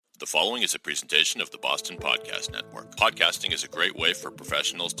The following is a presentation of the Boston Podcast Network. Podcasting is a great way for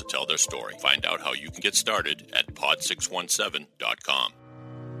professionals to tell their story. Find out how you can get started at pod617.com.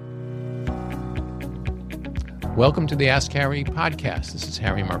 Welcome to the Ask Harry podcast. This is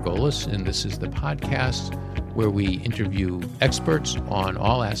Harry Margolis, and this is the podcast where we interview experts on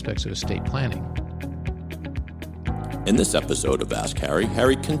all aspects of estate planning. In this episode of Ask Harry,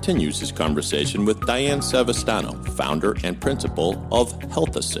 Harry continues his conversation with Diane Savastano, founder and principal of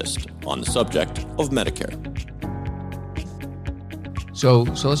Health Assist, on the subject of Medicare. So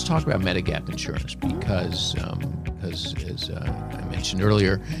let's talk about Medigap insurance because as I mentioned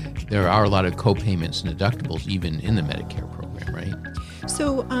earlier, there are a lot of co-payments and deductibles even in the Medicare program, right?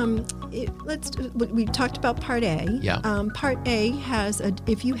 So we talked about Part A. Yeah. Part A has,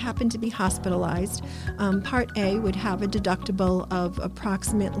 if you happen to be hospitalized, Part A would have a deductible of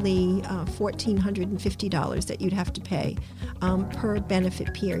approximately $1,450 that you'd have to pay per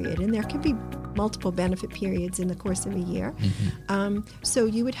benefit period. And there can be multiple benefit periods in the course of a year. Mm-hmm. So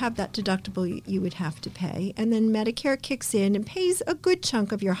you would have that deductible you would have to pay. And then Medicare kicks in and pays a good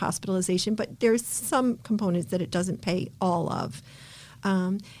chunk of your hospitalization, but there's some components that it doesn't pay all of.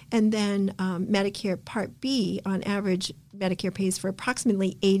 And then Medicare Part B, on average, Medicare pays for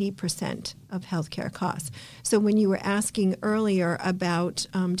approximately 80% of healthcare costs. So when you were asking earlier about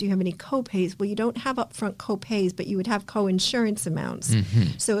do you have any co-pays, well, you don't have upfront co-pays, but you would have co-insurance amounts.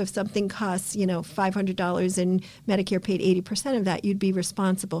 Mm-hmm. So if something costs, $500 and Medicare paid 80% of that, you'd be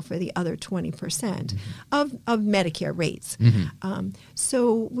responsible for the other 20% mm-hmm. of Medicare rates. Mm-hmm.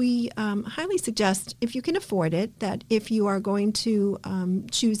 So we highly suggest, if you can afford it, that if you are going to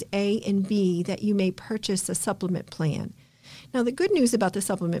choose A and B, that you may purchase a supplement plan. Now, the good news about the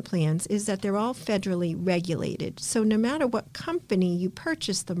supplement plans is that they're all federally regulated. So no matter what company you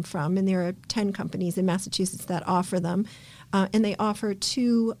purchase them from, and there are 10 companies in Massachusetts that offer them, and they offer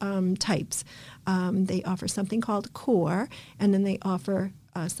two types. They offer something called Core, and then they offer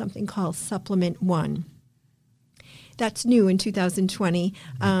something called Supplement One. That's new in 2020.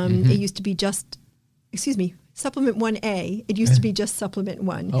 Mm-hmm. It used to be Supplement 1A. It used to be just Supplement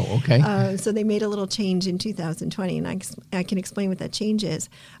 1. Oh, okay. So they made a little change in 2020, and I can explain what that change is.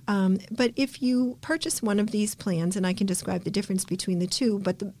 But if you purchase one of these plans, and I can describe the difference between the two,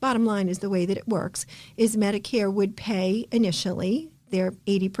 but the bottom line is the way that it works is Medicare would pay initially their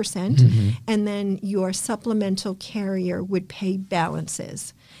 80%, mm-hmm. and then your supplemental carrier would pay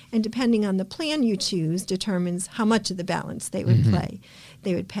balances. And depending on the plan you choose determines how much of the balance they would pay.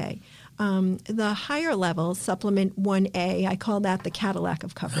 The higher level, Supplement 1A, I call that the Cadillac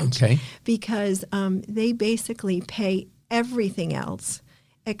of coverage. Okay. Because they basically pay everything else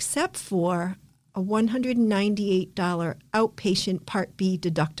except for a $198 outpatient Part B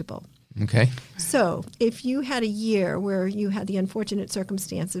deductible. Okay. So if you had a year where you had the unfortunate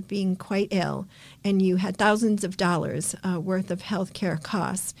circumstance of being quite ill and you had thousands of dollars worth of health care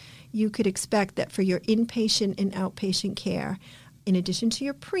costs, you could expect that for your inpatient and outpatient care, in addition to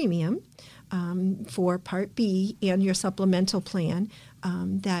your premium for Part B and your supplemental plan,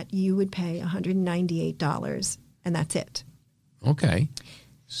 that you would pay $198, and that's it. Okay.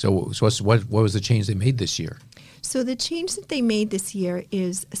 So what was the change they made this year? So the change that they made this year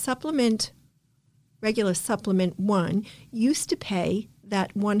is regular Supplement 1 used to pay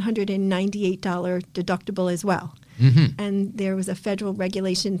that $198 deductible as well. Mm-hmm. And there was a federal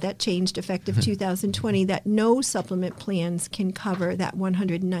regulation that changed effective 2020 that no supplement plans can cover that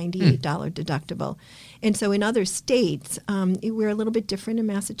 $198 deductible. And so in other states, we're a little bit different in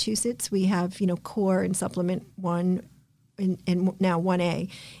Massachusetts. We have, Core and Supplement 1 and now 1A.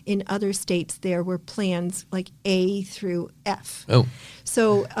 In other states, there were plans like A through F. Oh.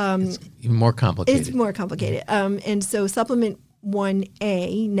 So it's even more complicated. It's more complicated. And so Supplement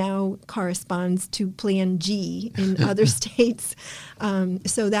 1A now corresponds to Plan G in other states.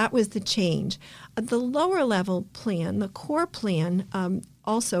 So that was the change. The lower level plan, the Core plan,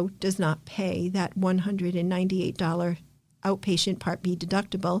 also does not pay that $198 outpatient Part B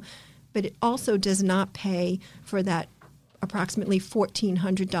deductible, but it also does not pay for that approximately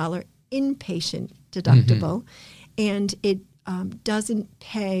 $1,400 inpatient deductible. Mm-hmm. And it doesn't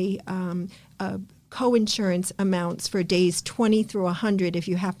pay co-insurance amounts for days 20 through 100 if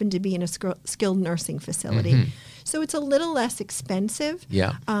you happen to be in a skilled nursing facility. Mm-hmm. So it's a little less expensive.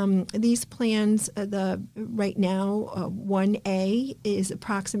 Yeah. These plans, right now, 1A is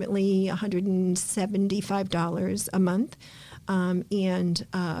approximately $175 a month. And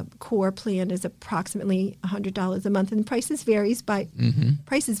Core plan is approximately $100 a month, and prices vary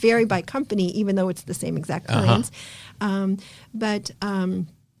by company, even though it's the same exact plans. But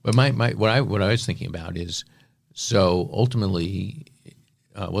what I was thinking about is, so ultimately,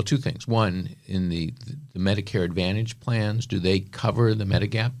 well, two things. One, in the Medicare Advantage plans, do they cover the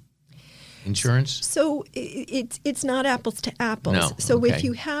Medigap insurance? So it's not apples to apples. No. So Okay. if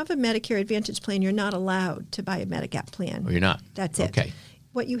you have a Medicare Advantage plan, you're not allowed to buy a Medigap plan. Or you're not? That's it. Okay.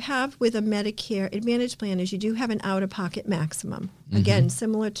 What you have with a Medicare Advantage plan is you do have an out-of-pocket maximum. Again,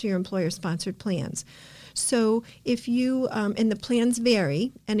 similar to your employer-sponsored plans. So if you, and the plans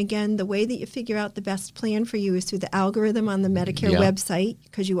vary, and again, the way that you figure out the best plan for you is through the algorithm on the Medicare website,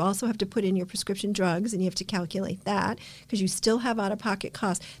 because you also have to put in your prescription drugs and you have to calculate that, because you still have out-of-pocket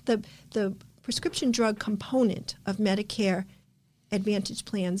costs. The prescription drug component of Medicare Advantage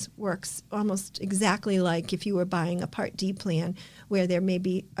plans works almost exactly like if you were buying a Part D plan, where there may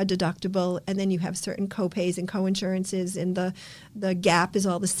be a deductible and then you have certain copays and coinsurances, and the gap is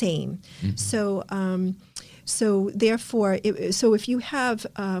all the same. So therefore, so if you have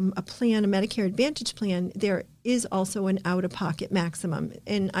a plan, a Medicare Advantage plan, there is also an out-of-pocket maximum,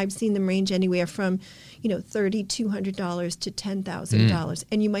 and I've seen them range anywhere from, $3,200 to $10,000,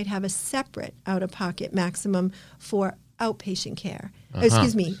 and you might have a separate out-of-pocket maximum for outpatient care.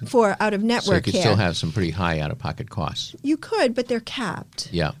 For out-of-network So you could care. still have some pretty high out-of-pocket costs. You could, but they're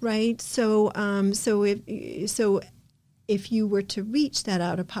capped. Yeah. Right. So if you were to reach that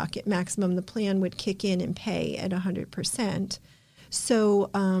out-of-pocket maximum, the plan would kick in and pay at 100%. So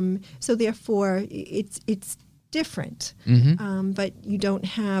therefore, it's different. But you don't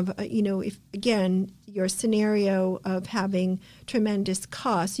have, if again, your scenario of having tremendous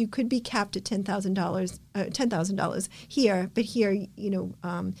costs, you could be capped at $10,000 here, but here, you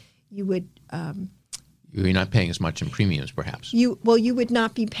would. You're not paying as much in premiums, perhaps. You would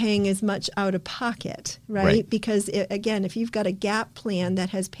not be paying as much out of pocket, right? Because again, if you've got a gap plan that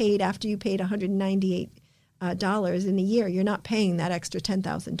has paid after you paid $198 in a year, you're not paying that extra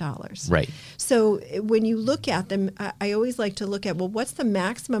 $10,000. Right. So when you look at them, I always like to look at, well, what's the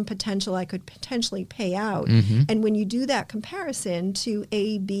maximum potential I could potentially pay out? And when you do that comparison to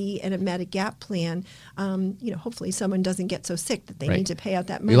A, B, and a Medigap plan, hopefully someone doesn't get so sick that they need to pay out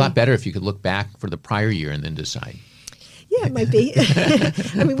that money. It'd be a lot better if you could look back for the prior year and then decide. Yeah, it might be.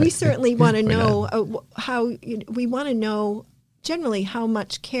 I mean, we certainly want to know we want to know generally how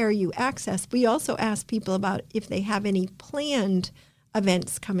much care you access. We also ask people about if they have any planned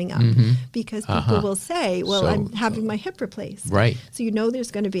events coming up, because people will say, well, I'm having my hip replaced. Right. So there's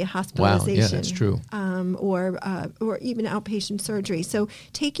going to be a hospitalization. Wow, yeah, that's true. Or even outpatient surgery. So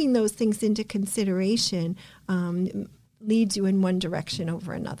taking those things into consideration leads you in one direction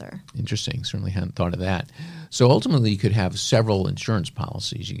over another. Interesting. Certainly hadn't thought of that. So ultimately, you could have several insurance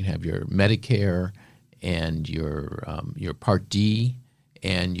policies. You can have your Medicare and your Part D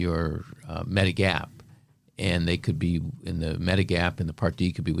and your Medigap, and they could be in the Medigap and the Part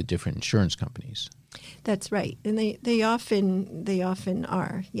D could be with different insurance companies. That's right, and they often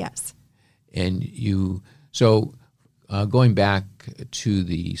are, yes. And going back to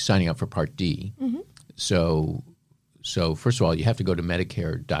the signing up for Part D, so first of all, you have to go to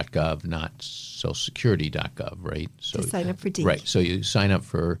Medicare.gov, not SocialSecurity.gov, right? So to sign up for D. Right. So you sign up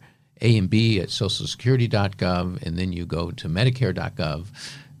for A and B at SocialSecurity.gov, and then you go to Medicare.gov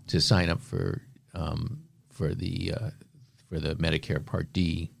to sign up for the Medicare Part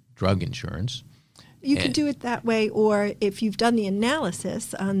D drug insurance. You can do it that way, or if you've done the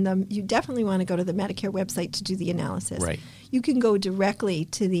analysis on them, you definitely want to go to the Medicare website to do the analysis. Right. You can go directly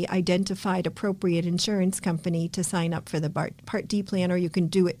to the identified appropriate insurance company to sign up for the Part D plan, or you can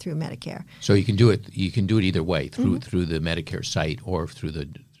do it through Medicare. So you can do it. You can do it either way, through the Medicare site or through the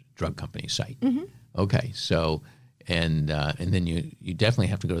drug company site. Okay. So and then you definitely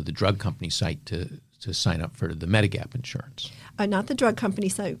have to go to the drug company site to sign up for the Medigap insurance. Not the drug company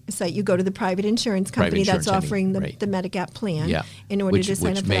site. You go to the private insurance company that's offering the Medigap plan in order to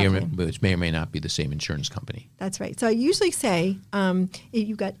sign up for that plan. Which may or may not be the same insurance company. That's right. So I usually say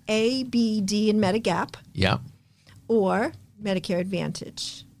you've got A, B, D, and Medigap. Yeah. Or Medicare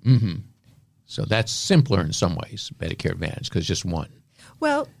Advantage. So that's simpler in some ways, Medicare Advantage, because just one.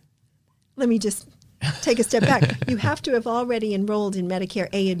 Well, let me just take a step back. You have to have already enrolled in Medicare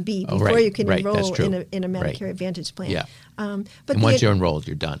A and B before you can enroll in a Medicare Advantage plan. Yeah. But once you're enrolled,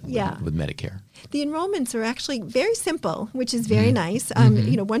 you're done with Medicare. The enrollments are actually very simple, which is very nice.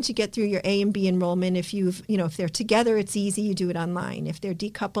 Once you get through your A and B enrollment, if they're together, it's easy. You do it online. If they're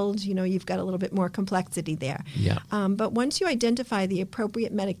decoupled, you've got a little bit more complexity there. Yeah. But once you identify the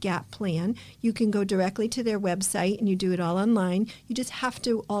appropriate Medigap plan, you can go directly to their website and you do it all online. You just have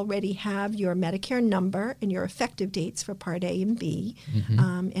to already have your Medicare number and your effective dates for Part A and B,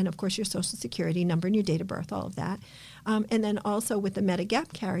 and of course your Social Security number and your date of birth, all of that. And then also with the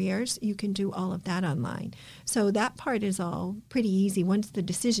Medigap carriers, you can do all of that online. So that part is all pretty easy once the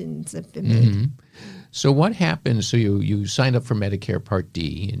decisions have been made. So what happens, so you signed up for Medicare Part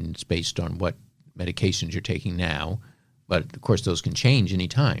D, and it's based on what medications you're taking now, but of course those can change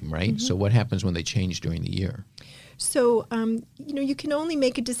anytime, right? So what happens when they change during the year? So, you can only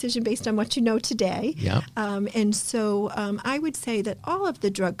make a decision based on what you know today. Yeah. And so I would say that all of the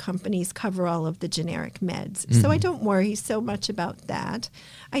drug companies cover all of the generic meds. So I don't worry so much about that.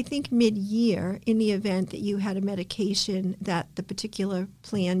 I think mid-year, in the event that you had a medication that the particular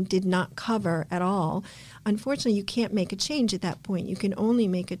plan did not cover at all, unfortunately, you can't make a change at that point. You can only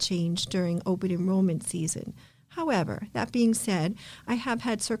make a change during open enrollment season. However, that being said, I have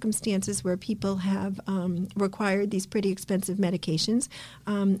had circumstances where people have required these pretty expensive medications.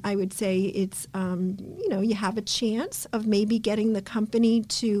 I would say it's, you have a chance of maybe getting the company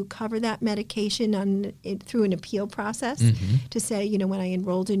to cover that medication through an appeal process to say, when I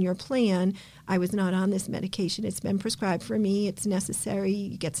enrolled in your plan, I was not on this medication. It's been prescribed for me. It's necessary.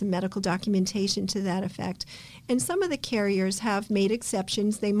 You get some medical documentation to that effect. And some of the carriers have made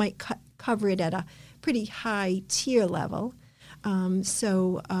exceptions. They might cover it at a pretty high tier level.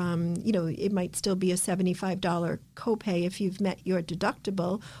 It might still be a $75 copay if you've met your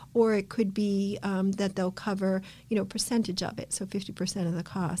deductible, or it could be that they'll cover, percentage of it, so 50% of the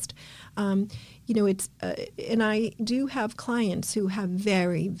cost. And I do have clients who have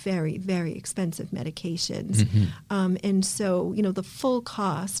very, very, very expensive medications. And so, the full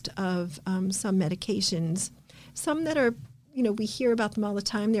cost of some medications, some that are we hear about them all the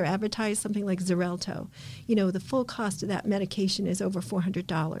time. They're advertised, something like Xarelto. The full cost of that medication is over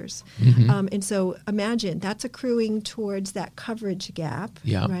 $400. And so imagine that's accruing towards that coverage gap,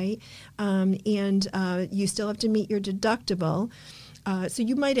 right? And you still have to meet your deductible. So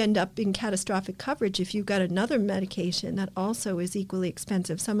you might end up in catastrophic coverage if you've got another medication that also is equally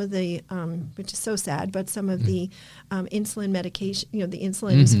expensive. Some of the, which is so sad, but some of the insulin medication, the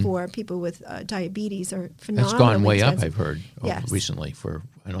insulins for people with diabetes are phenomenally That's gone way expensive. up, I've heard, recently for,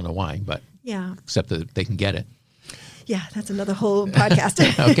 I don't know why, but except that they can get it. Yeah, that's another whole podcast.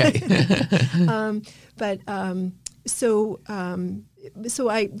 So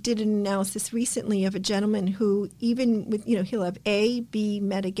I did an analysis recently of a gentleman who, even with, he'll have A, B,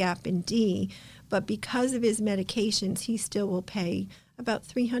 Medigap, and D, but because of his medications, he still will pay about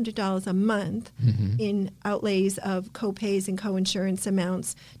 $300 a month in outlays of copays and coinsurance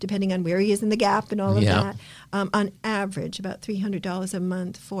amounts, depending on where he is in the gap and all of that. On average, about $300 a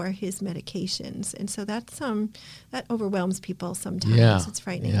month for his medications. And so that's that overwhelms people sometimes. Yeah. It's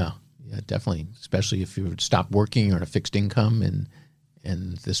frightening. Yeah, definitely, especially if you stopped working or on a fixed income and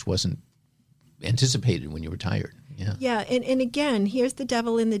this wasn't anticipated when you retired. Yeah, and again, here's the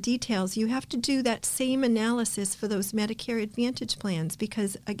devil in the details. You have to do that same analysis for those Medicare Advantage plans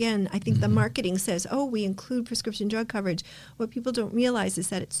because, again, I think the marketing says, we include prescription drug coverage. What people don't realize is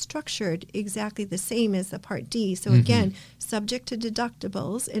that it's structured exactly the same as the Part D. So, again, subject to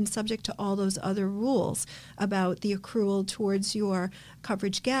deductibles and subject to all those other rules about the accrual towards your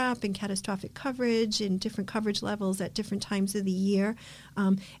coverage gap and catastrophic coverage and different coverage levels at different times of the year.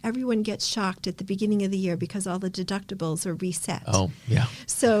 Everyone gets shocked at the beginning of the year because all the deductibles are reset. Oh, yeah.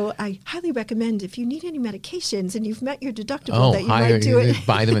 So I highly recommend if you need any medications and you've met your deductible that you might do it.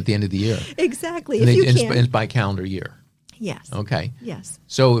 Buy them at the end of the year. Exactly. And if you can. It's by calendar year. Yes. Okay. Yes.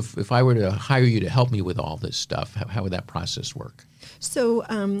 So if I were to hire you to help me with all this stuff, how would that process work? So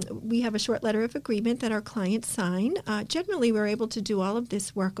we have a short letter of agreement that our clients sign. Generally, we're able to do all of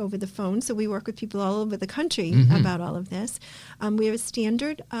this work over the phone. So we work with people all over the country about all of this. We have a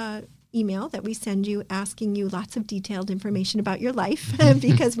standard email that we send you asking you lots of detailed information about your life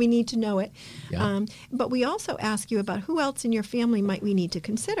because we need to know it. Yeah. But we also ask you about who else in your family might we need to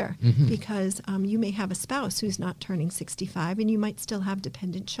consider because you may have a spouse who's not turning 65 and you might still have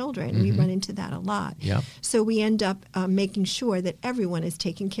dependent children. We run into that a lot. Yeah. So we end up making sure that everyone is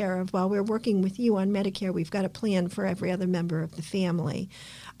taken care of. While we're working with you on Medicare, we've got a plan for every other member of the family.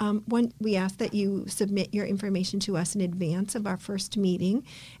 We ask that you submit your information to us in advance of our first meeting.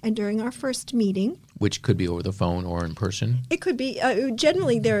 And during our first meeting, which could be over the phone or in person? It could be.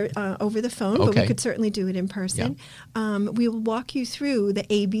 Generally, they're over the phone, but we could certainly do it in person. Yeah. We will walk you through the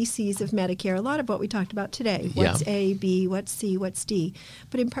ABCs of Medicare, a lot of what we talked about today. What's A, B, what's C, what's D.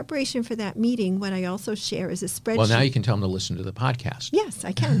 But in preparation for that meeting, what I also share is a spreadsheet. Well, now you can tell them to listen to the podcast. Yes,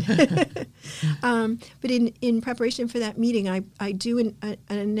 I can. But in preparation for that meeting, I do an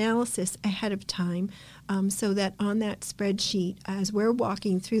analysis ahead of time so that on that spreadsheet, as we're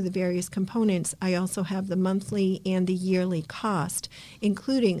walking through the various components, I also have the monthly and the yearly cost,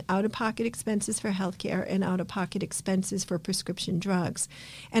 including out-of-pocket expenses for healthcare and out-of-pocket expenses for prescription drugs.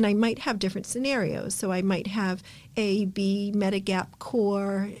 And I might have different scenarios. So I might have A, B, Medigap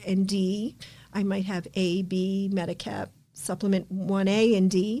Core, and D. I might have A, B, Medigap Supplement 1A and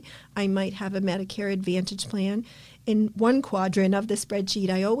D. I might have a Medicare Advantage plan. In one quadrant of the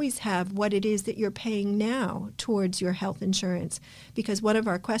spreadsheet, I always have what it is that you're paying now towards your health insurance, because one of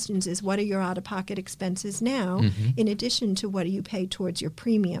our questions is, what are your out-of-pocket expenses now, in addition to what do you pay towards your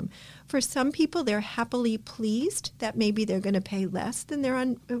premium? For some people, they're happily pleased that maybe they're going to pay less than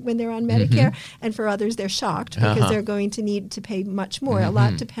when they're on Medicare, and for others, they're shocked because they're going to need to pay much more. A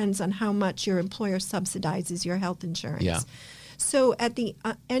lot depends on how much your employer subsidizes your health insurance. Yeah. So at the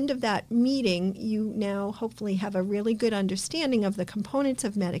end of that meeting, you now hopefully have a really good understanding of the components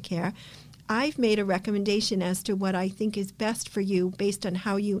of Medicare. I've made a recommendation as to what I think is best for you based on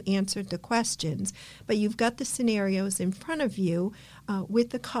how you answered the questions, but you've got the scenarios in front of you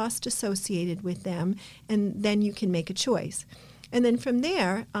with the cost associated with them, and then you can make a choice. And then from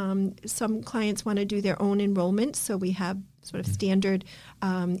there, some clients want to do their own enrollment, so we have sort of standard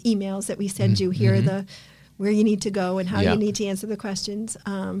emails that we send you. Here are the where you need to go and how you need to answer the questions.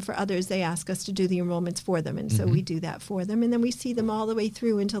 For others, they ask us to do the enrollments for them, and so we do that for them. And then we see them all the way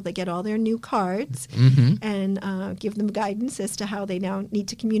through until they get all their new cards and give them guidance as to how they now need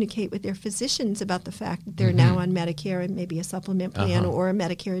to communicate with their physicians about the fact that they're now on Medicare and maybe a supplement plan or a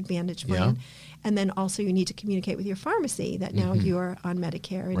Medicare Advantage plan. And then also you need to communicate with your pharmacy that now you're on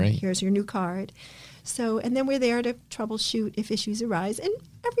Medicare and here's your new card. So, and then we're there to troubleshoot if issues arise. And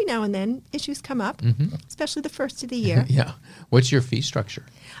every now and then issues come up, especially the first of the year. What's your fee structure?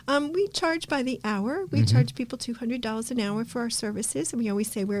 We charge by the hour. We charge people $200 an hour for our services. And we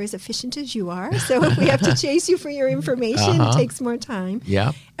always say we're as efficient as you are. So if we have to chase you for your information, it takes more time.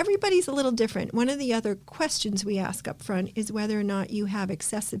 Everybody's a little different. One of the other questions we ask up front is whether or not you have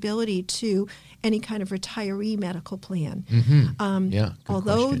accessibility to any kind of retiree medical plan.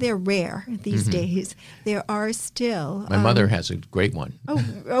 Although question. They're rare these days, there are still... My mother has a great one. Oh,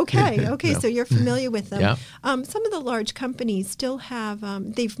 okay. Okay, so you're familiar with them. Some of the large companies still have,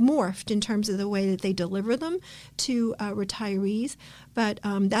 they've morphed in terms of the way that they deliver them to retirees, but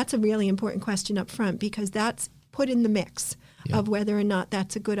that's a really important question up front, because that's put in the mix of whether or not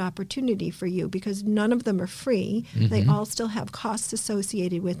that's a good opportunity for you, because none of them are free. They all still have costs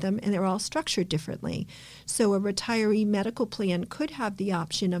associated with them, and they're all structured differently. So a retiree medical plan could have the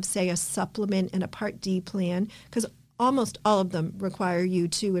option of, say, a supplement and a Part D plan, because almost all of them require you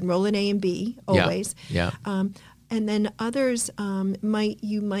to enroll in A and B always. And then others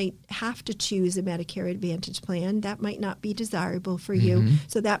you might have to choose a Medicare Advantage plan. That might not be desirable for you.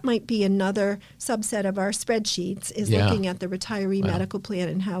 So that might be another subset of our spreadsheets, is looking at the retiree medical plan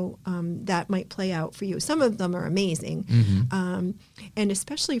and how that might play out for you. Some of them are amazing, and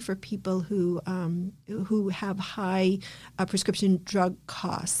especially for people who have high prescription drug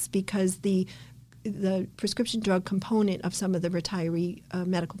costs, because the prescription drug component of some of the retiree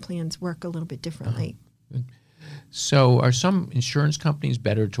medical plans work a little bit differently. So are some insurance companies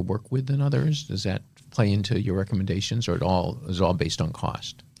better to work with than others? Does that play into your recommendations, or is it all based on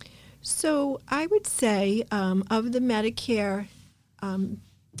cost? So I would say of the Medicare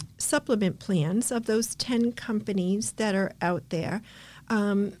supplement plans, of those 10 companies that are out there,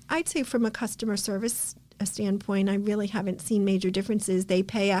 I'd say from a customer service standpoint, I really haven't seen major differences. They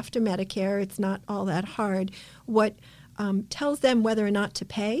pay after Medicare. It's not all that hard. What tells them whether or not to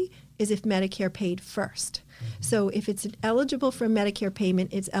pay is if Medicare paid first. So if it's eligible for a Medicare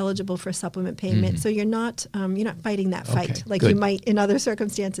payment, it's eligible for a supplement payment. So you're not fighting that fight like you might in other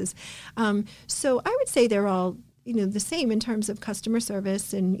circumstances. So I would say they're all the same in terms of customer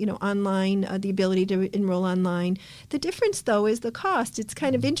service and online, the ability to enroll online. The difference, though, is the cost. It's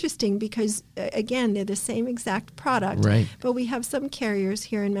kind of interesting because again, they're the same exact product, but we have some carriers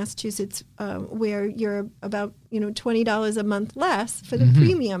here in Massachusetts where you're about $20 a month less for the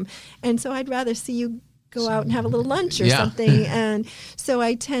premium, and so I'd rather see you go out and have a little lunch or something. And so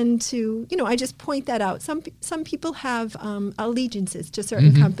I tend to, I just point that out. Some people have allegiances to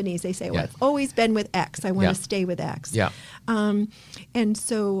certain companies. They say, well, I've always been with X. I want to stay with X. And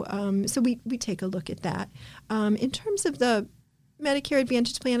so we take a look at that. In terms of the Medicare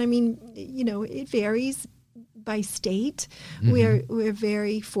Advantage plan, I mean, it varies. by state. We're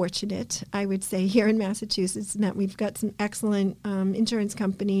very fortunate, I would say, here in Massachusetts, in that we've got some excellent insurance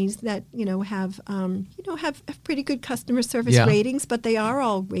companies that have pretty good customer service ratings, but they are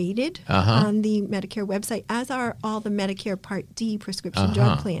all rated on the Medicare website, as are all the Medicare Part D prescription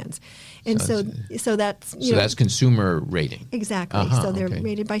drug plans, and so that's that's consumer rating. Exactly. So they're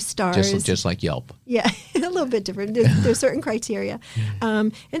rated by stars, just like Yelp. Yeah, a little bit different. There's certain criteria,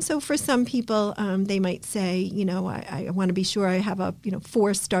 and so for some people, they might say, I want to be sure I have a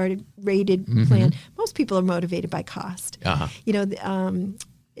 4-star rated plan. Most people are motivated by cost. But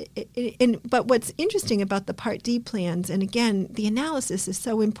what's interesting about the Part D plans, and again, the analysis is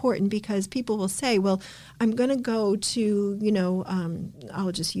so important, because people will say, well, I'm going to go to,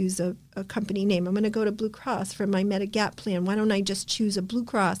 I'll just use a company name. I'm going to go to Blue Cross for my Medigap plan. Why don't I just choose a Blue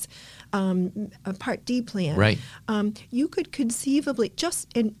Cross a Part D plan? Right. You could conceivably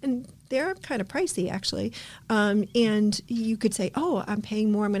and they're kind of pricey, actually. And you could say, oh, I'm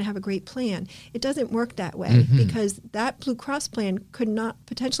paying more, I'm going to have a great plan. It doesn't work that way, because that Blue Cross plan could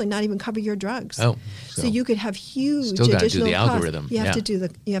potentially not even cover your drugs. Oh, so you could have huge still additional do the costs. algorithm. You have to do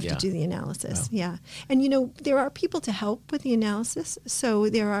the analysis. Yeah. And there are people to help with the analysis. So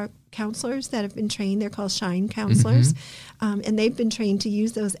there are counselors that have been trained. They're called Shine counselors, and they've been trained to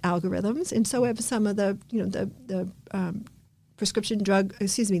use those algorithms. And so have some of the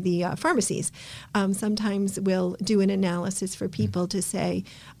pharmacies sometimes will do an analysis for people to say,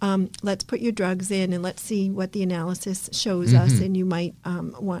 let's put your drugs in and let's see what the analysis shows us, and you might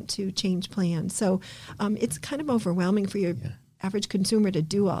want to change plans. So it's kind of overwhelming for your average consumer to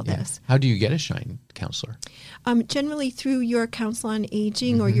do all this. How do you get a Shine counselor? Generally through your Council on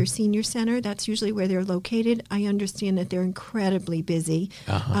Aging or your senior center. That's usually where they're located. I understand that they're incredibly busy,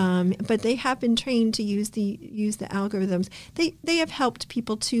 but they have been trained to use the algorithms. They have helped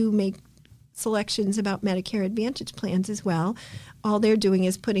people to make selections about Medicare Advantage plans as well. All they're doing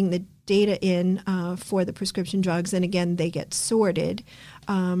is putting the data in for the prescription drugs, and again, they get sorted.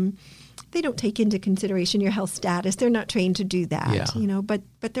 They don't take into consideration your health status. They're not trained to do that,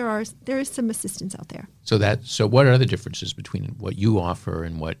 but there is some assistance out there. So what are the differences between what you offer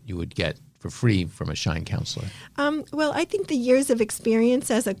and what you would get for free from a Shine counselor? Well, I think the years of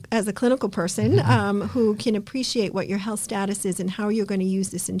experience as a clinical person who can appreciate what your health status is and how you're going to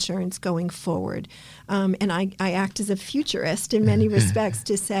use this insurance going forward. And I act as a futurist in many respects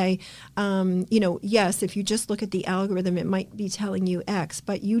to say, yes, if you just look at the algorithm, it might be telling you X,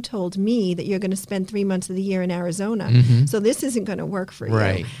 but you told me that you're going to spend 3 months of the year in Arizona, so this isn't going to work for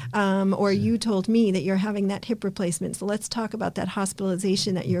you. Or you told me that you're having that hip replacement, so let's talk about that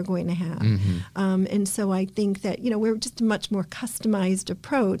hospitalization that you're going to have. And so I think that, we're just a much more customized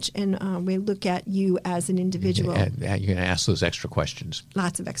approach, and we look at you as an individual. You're going to ask those extra questions.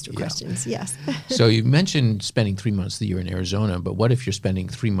 Lots of extra questions, yes. So you mentioned spending 3 months of the year in Arizona, but what if you're spending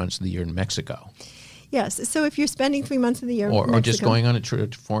 3 months of the year in Mexico? Yes. So if you're spending 3 months of the year in Mexico, or just going on a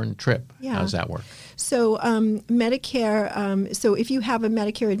foreign trip, how does that work? So Medicare, so if you have a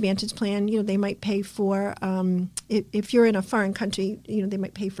Medicare Advantage plan, they might pay for, if you're in a foreign country, they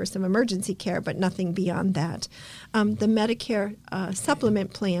might pay for some emergency care, but nothing beyond that. The Medicare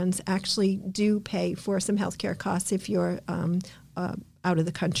supplement plans actually do pay for some health care costs if you're out of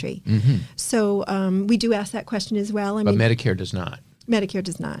the country. So we do ask that question as well. But Medicare does not? Medicare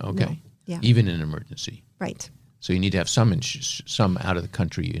does not, Okay. no. Yeah. Even in an emergency? Right. So you need to have some out of the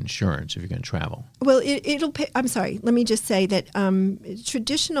country insurance if you're going to travel. Well, it'll pay. I'm sorry. Let me just say that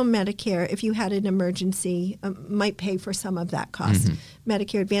traditional Medicare, if you had an emergency, might pay for some of that cost.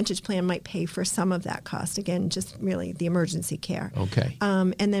 Medicare Advantage plan might pay for some of that cost. Again, just really the emergency care. Okay.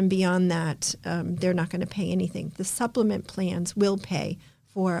 And then beyond that, they're not going to pay anything. The supplement plans will pay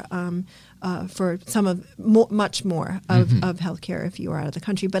for some of much more of healthcare if you are out of the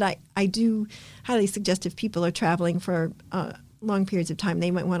country. But I do highly suggest if people are traveling for long periods of time,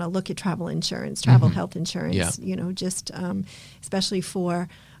 they might want to look at travel insurance, health insurance, just especially for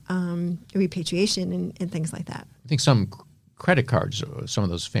repatriation and things like that. I think some credit cards, some of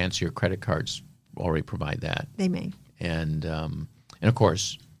those fancier credit cards already provide that. They may. And of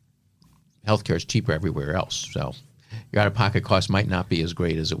course, healthcare is cheaper everywhere else, so your out-of-pocket cost might not be as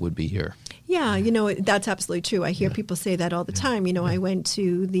great as it would be here. Yeah, that's absolutely true. I hear people say that all the time. I went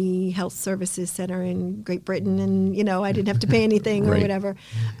to the Health Services Center in Great Britain and, I didn't have to pay anything or whatever.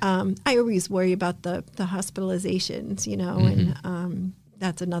 I always worry about the hospitalizations, and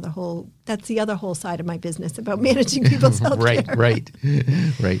that's the other whole side of my business about managing people's health care. Right.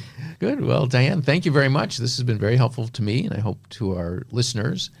 Good. Well, Diane, thank you very much. This has been very helpful to me, and I hope to our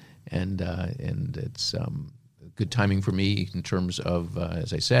listeners. And it's good timing for me in terms of,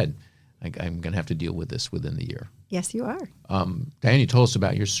 as I said, I'm going to have to deal with this within the year. Yes, you are. Diane, you told us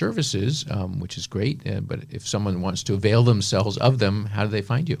about your services, which is great. But if someone wants to avail themselves of them, how do they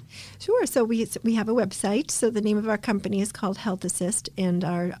find you? Sure. So we have a website. So the name of our company is called Health Assist, and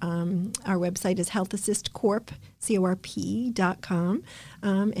our website is healthassistcorp.com.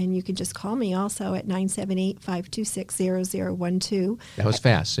 And you can just call me also at 978-526-0012. That was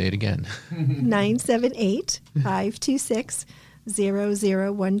fast. Say it again.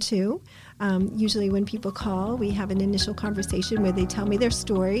 978-526-0012. Usually when people call, we have an initial conversation where they tell me their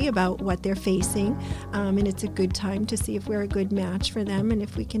story about what they're facing, and it's a good time to see if we're a good match for them and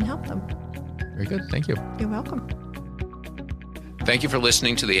if we can help them. Very good. Thank you. You're welcome. Thank you for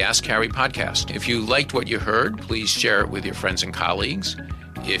listening to the Ask Harry podcast. If you liked what you heard, please share it with your friends and colleagues.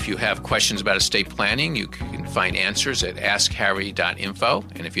 If you have questions about estate planning, you can find answers at askharry.info.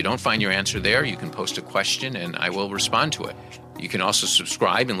 And if you don't find your answer there, you can post a question and I will respond to it. You can also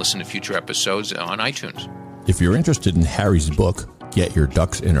subscribe and listen to future episodes on iTunes. If you're interested in Harry's book, Get Your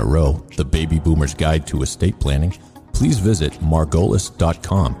Ducks in a Row, The Baby Boomer's Guide to Estate Planning, please visit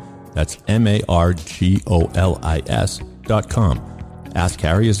margolis.com. That's margolis.com. Ask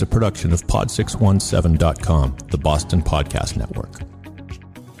Harry is a production of pod617.com, the Boston Podcast Network.